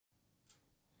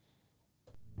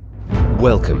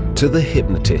Welcome to The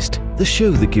Hypnotist, the show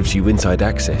that gives you inside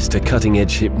access to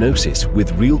cutting-edge hypnosis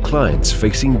with real clients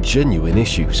facing genuine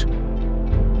issues.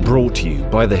 Brought to you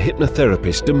by the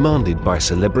hypnotherapist demanded by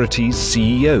celebrities,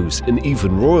 CEOs, and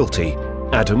even royalty,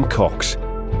 Adam Cox.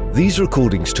 These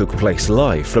recordings took place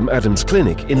live from Adam's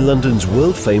clinic in London's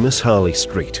world-famous Harley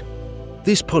Street.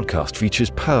 This podcast features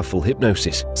powerful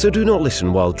hypnosis, so do not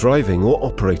listen while driving or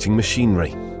operating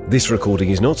machinery. This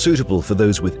recording is not suitable for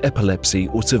those with epilepsy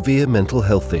or severe mental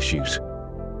health issues.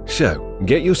 So,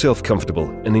 get yourself comfortable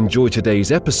and enjoy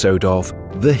today's episode of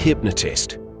The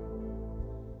Hypnotist.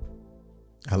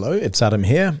 Hello, it's Adam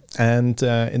here, and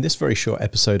in this very short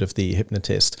episode of The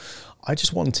Hypnotist, I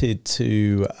just wanted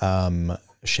to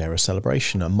share a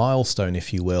celebration, a milestone,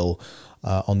 if you will,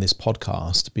 on this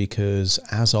podcast, because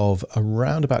as of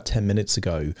around about 10 minutes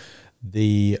ago,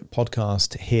 the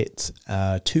podcast hit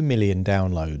 2 million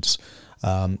downloads.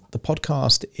 The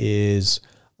podcast is,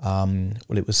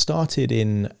 it was started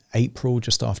in April,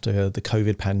 just after the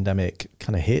COVID pandemic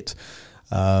kind of hit.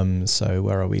 So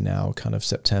where are we now? Kind of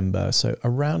September. So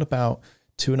around about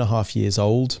 2.5 years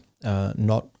old,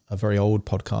 not a very old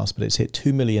podcast, but it's hit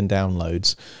 2 million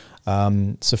downloads.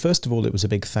 So first of all, it was a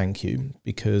big thank you,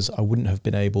 because I wouldn't have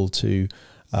been able to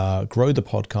grow the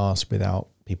podcast without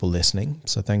people listening.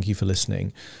 So thank you for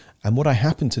listening. And what I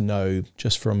happen to know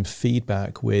just from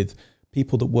feedback with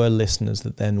people that were listeners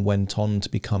that then went on to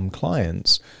become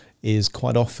clients is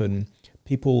quite often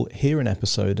people hear an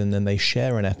episode and then they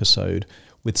share an episode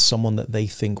with someone that they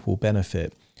think will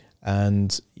benefit.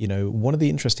 And, you know, one of the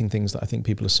interesting things that I think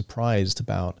people are surprised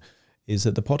about is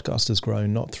that the podcast has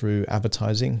grown not through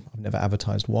advertising. I've never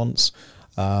advertised once.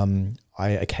 I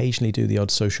occasionally do the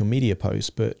odd social media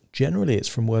post, but generally it's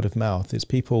from word of mouth. It's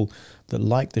people that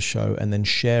like the show and then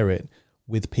share it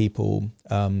with people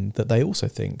that they also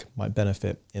think might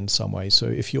benefit in some way. So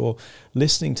if you're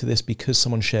listening to this because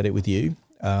someone shared it with you,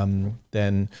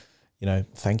 then, you know,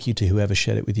 thank you to whoever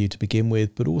shared it with you to begin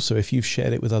with. But also if you've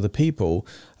shared it with other people,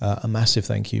 a massive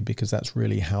thank you, because that's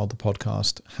really how the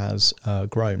podcast has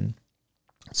grown.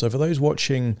 So for those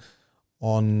watching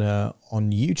on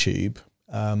YouTube,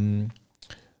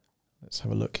 let's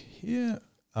have a look here.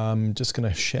 I'm just going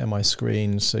to share my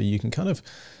screen so you can kind of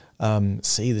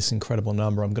see this incredible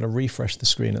number. I'm going to refresh the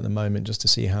screen at the moment just to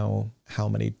see how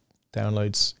many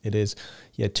downloads it is.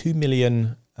 Yeah,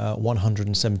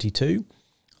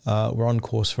 2,172,000. We're on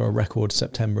course for a record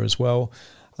September as well.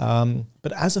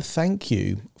 But as a thank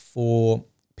you for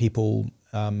people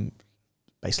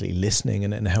basically listening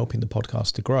and helping the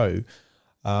podcast to grow,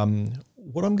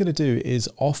 what I'm going to do is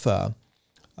offer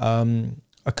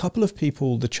a couple of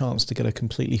people the chance to get a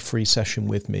completely free session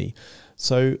with me.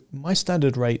 So my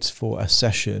standard rates for a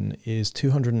session is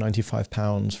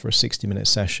 £295 for a 60-minute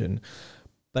session,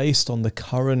 based on the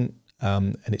current,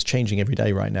 and it's changing every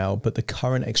day right now, but the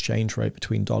current exchange rate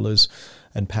between dollars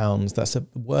and pounds, that's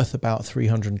worth about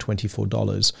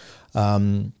 $324.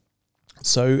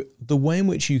 So the way in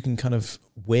which you can kind of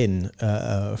win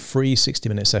a free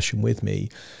 60-minute session with me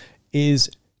is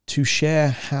to share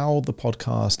how the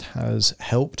podcast has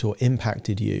helped or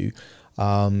impacted you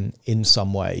in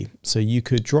some way. So you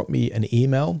could drop me an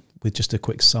email with just a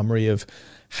quick summary of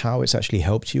how it's actually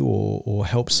helped you or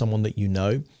helped someone that you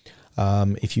know.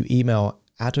 If you email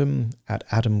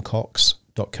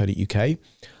adam@adamcox.co.uk,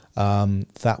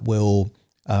 that will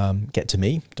get to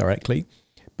me directly.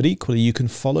 But equally, you can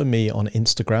follow me on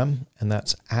Instagram, and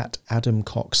that's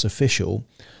 @AdamCoxOfficial,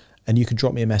 and you can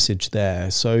drop me a message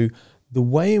there. So the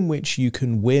way in which you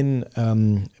can win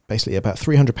basically about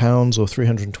 £300 or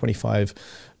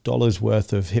 $325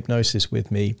 worth of hypnosis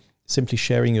with me, simply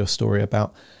sharing your story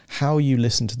about how you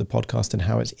listen to the podcast and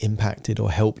how it's impacted or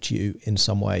helped you in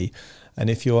some way. And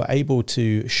if you're able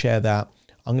to share that,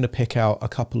 I'm going to pick out a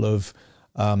couple of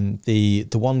the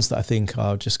ones that I think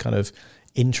are just kind of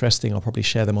interesting. I'll probably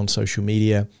share them on social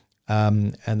media,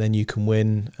 and then you can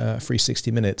win free 60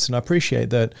 minutes. And I appreciate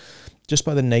that just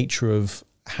by the nature of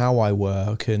how I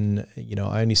work, and you know,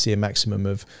 I only see a maximum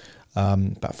of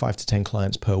about 5 to 10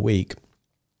 clients per week.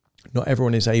 Not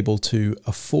everyone is able to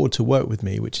afford to work with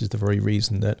me, which is the very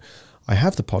reason that I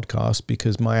have the podcast,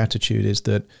 because my attitude is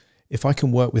that if I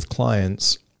can work with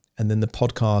clients and then the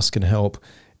podcast can help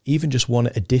even just one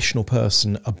additional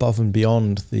person above and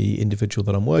beyond the individual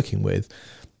that I'm working with,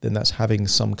 then that's having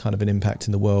some kind of an impact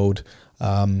in the world,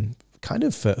 kind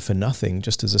of for nothing,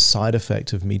 just as a side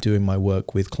effect of me doing my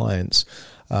work with clients.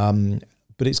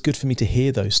 But it's good for me to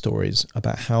hear those stories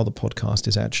about how the podcast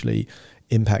is actually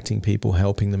impacting people,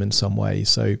 helping them in some way.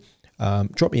 So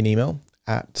drop me an email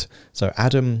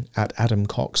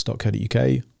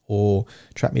adam@adamcox.co.uk, or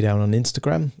track me down on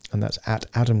Instagram, and that's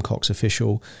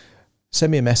 @AdamCoxOfficial.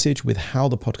 send me a message with how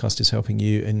the podcast is helping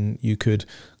you, and you could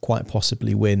quite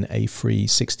possibly win a free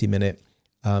 60-minute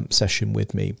session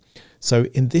with me. So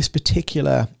in this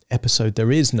particular episode,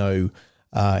 there is no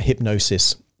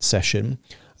hypnosis session,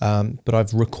 but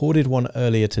I've recorded one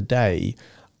earlier today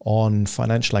on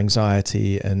financial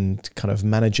anxiety and kind of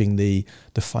managing the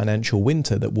financial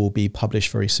winter that will be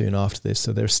published very soon after this.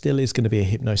 So there still is going to be a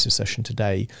hypnosis session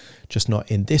today, just not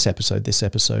in this episode. This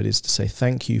episode is to say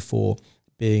thank you for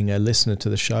being a listener to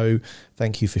the show.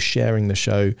 Thank you for sharing the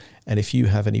show. And if you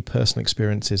have any personal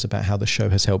experiences about how the show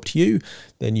has helped you,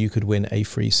 then you could win a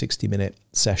free 60-minute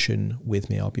session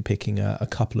with me. I'll be picking a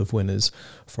couple of winners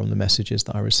from the messages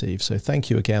that I receive. So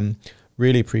thank you again.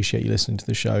 Really appreciate you listening to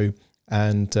the show.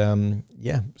 And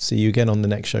see you again on the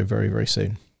next show very, very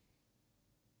soon.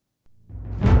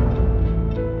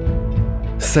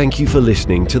 Thank you for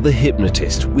listening to The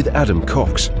Hypnotist with Adam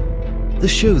Cox, the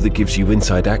show that gives you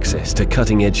inside access to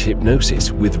cutting-edge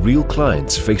hypnosis with real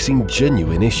clients facing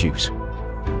genuine issues.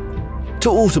 To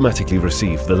automatically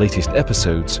receive the latest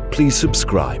episodes, please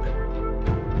subscribe.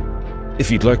 If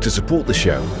you'd like to support the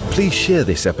show, please share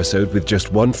this episode with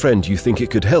just one friend you think it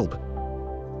could help.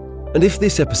 And if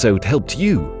this episode helped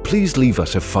you, please leave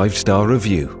us a 5-star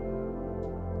review.